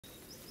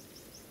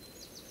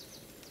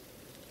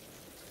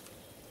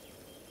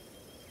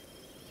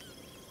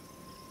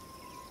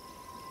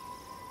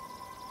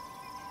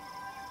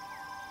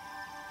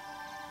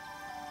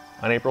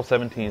On April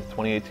 17th,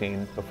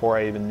 2018, before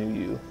I even knew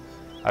you,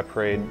 I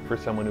prayed for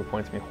someone who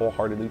points me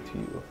wholeheartedly to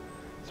you,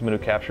 someone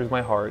who captures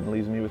my heart and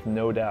leaves me with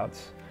no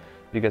doubts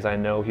because I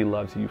know he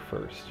loves you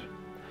first.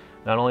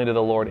 Not only did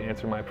the Lord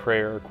answer my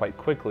prayer quite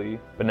quickly,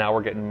 but now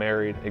we're getting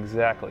married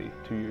exactly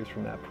 2 years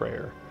from that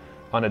prayer,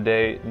 on a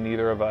day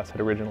neither of us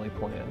had originally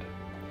planned.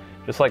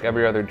 Just like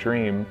every other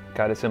dream,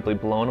 God has simply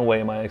blown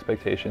away my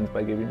expectations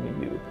by giving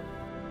me you.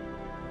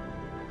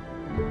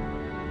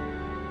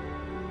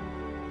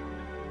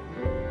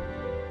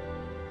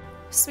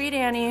 Sweet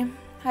Annie,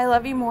 I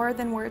love you more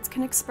than words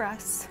can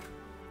express.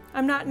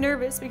 I'm not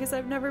nervous because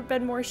I've never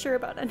been more sure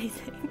about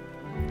anything.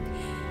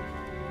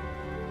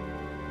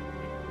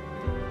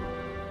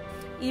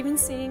 Even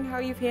seeing how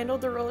you've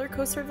handled the roller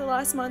coaster of the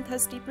last month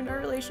has deepened our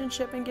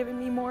relationship and given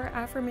me more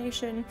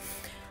affirmation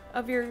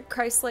of your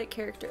Christ-like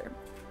character.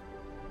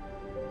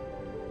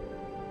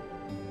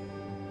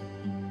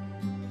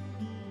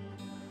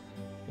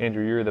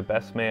 Andrew, you're the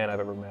best man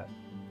I've ever met.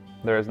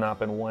 There has not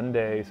been one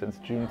day since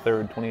June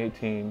 3rd,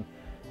 2018,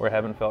 where I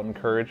haven't felt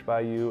encouraged by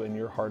you and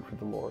your heart for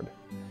the Lord.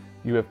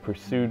 You have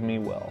pursued me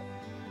well.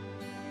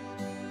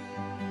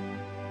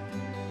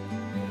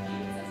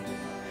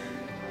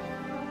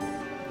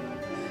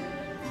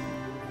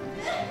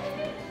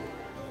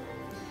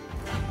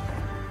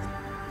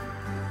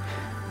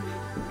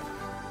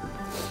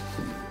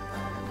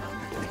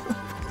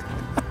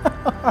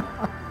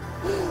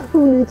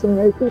 Who needs a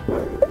makeup?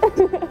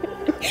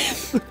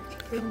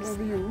 I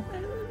love you.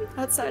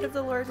 Outside of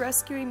the Lord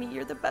rescuing me,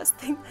 you're the best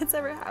thing that's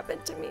ever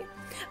happened to me.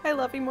 I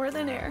love you more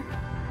than air.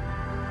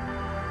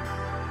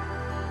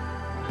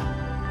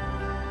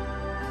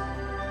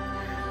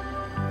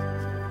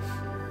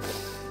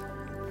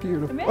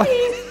 Beautiful.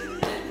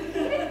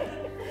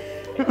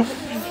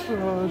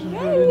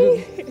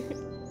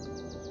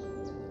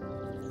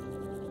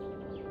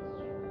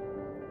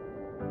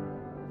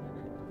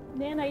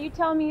 Nana, you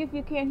tell me if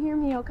you can't hear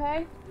me,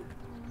 okay?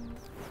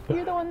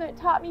 You're the one that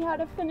taught me how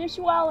to finish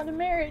well in a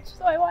marriage,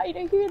 so I want you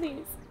to hear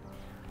these.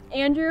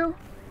 Andrew,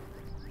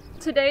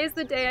 today is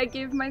the day I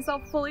give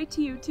myself fully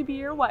to you to be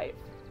your wife.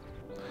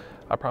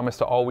 I promise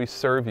to always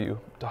serve you,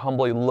 to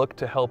humbly look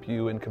to help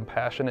you in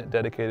compassionate,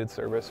 dedicated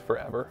service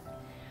forever.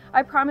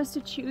 I promise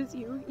to choose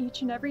you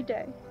each and every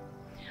day.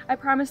 I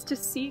promise to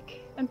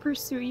seek and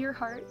pursue your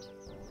heart.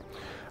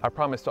 I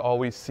promise to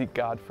always seek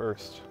God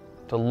first,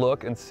 to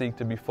look and seek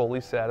to be fully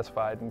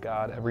satisfied in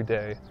God every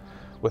day.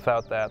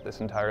 Without that, this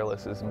entire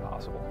list is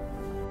impossible.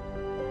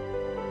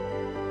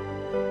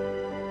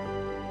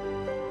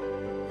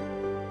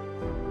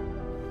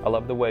 I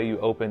love the way you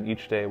open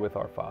each day with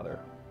our Father.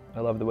 I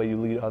love the way you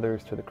lead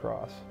others to the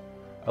cross.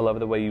 I love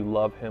the way you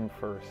love Him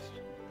first.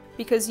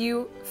 Because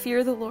you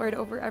fear the Lord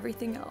over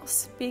everything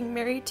else. Being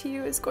married to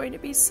you is going to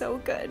be so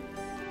good.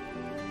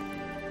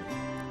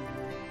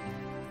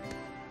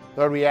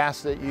 Lord, we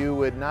ask that you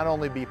would not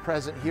only be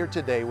present here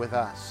today with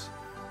us,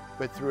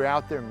 but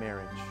throughout their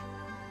marriage.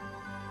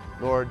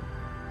 Lord,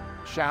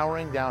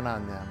 showering down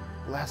on them,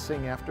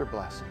 blessing after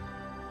blessing.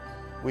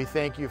 We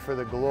thank you for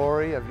the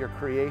glory of your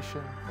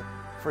creation,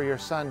 for your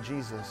Son,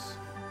 Jesus,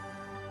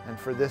 and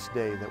for this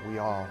day that we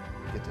all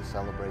get to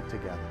celebrate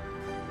together.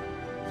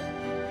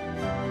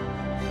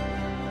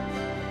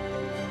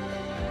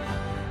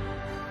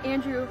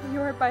 Andrew,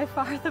 you are by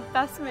far the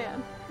best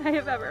man I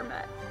have ever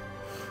met.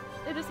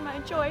 It is my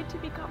joy to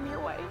become your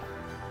wife.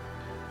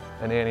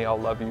 And Annie, I'll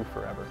love you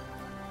forever.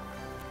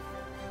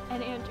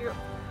 And Andrew,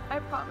 I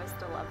promise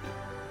to love you.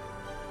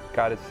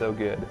 God is so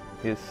good.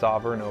 He is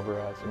sovereign over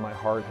us, and my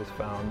heart has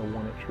found the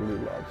one it truly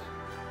loves.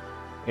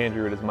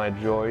 Andrew, it is my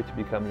joy to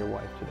become your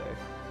wife today.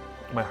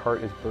 My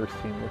heart is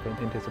bursting with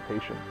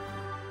anticipation.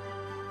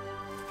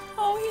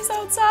 Oh, he's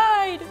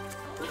outside.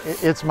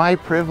 It's my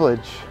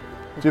privilege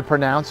to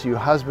pronounce you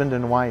husband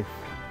and wife.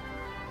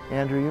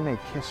 Andrew, you may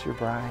kiss your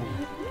bride.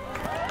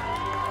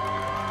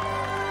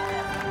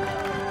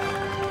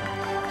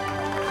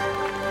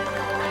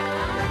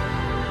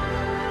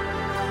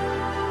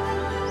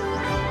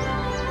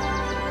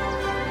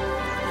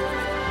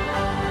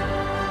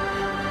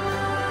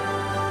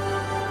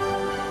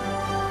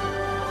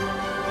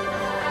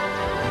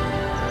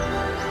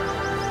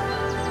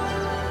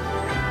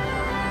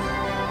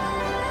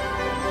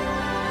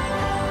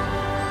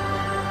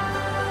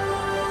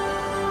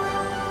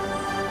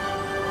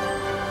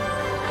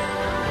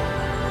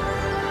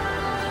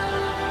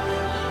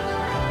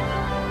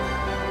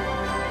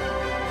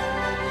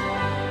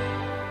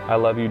 I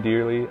love you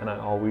dearly, and I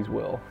always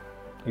will.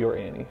 Your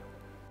Annie.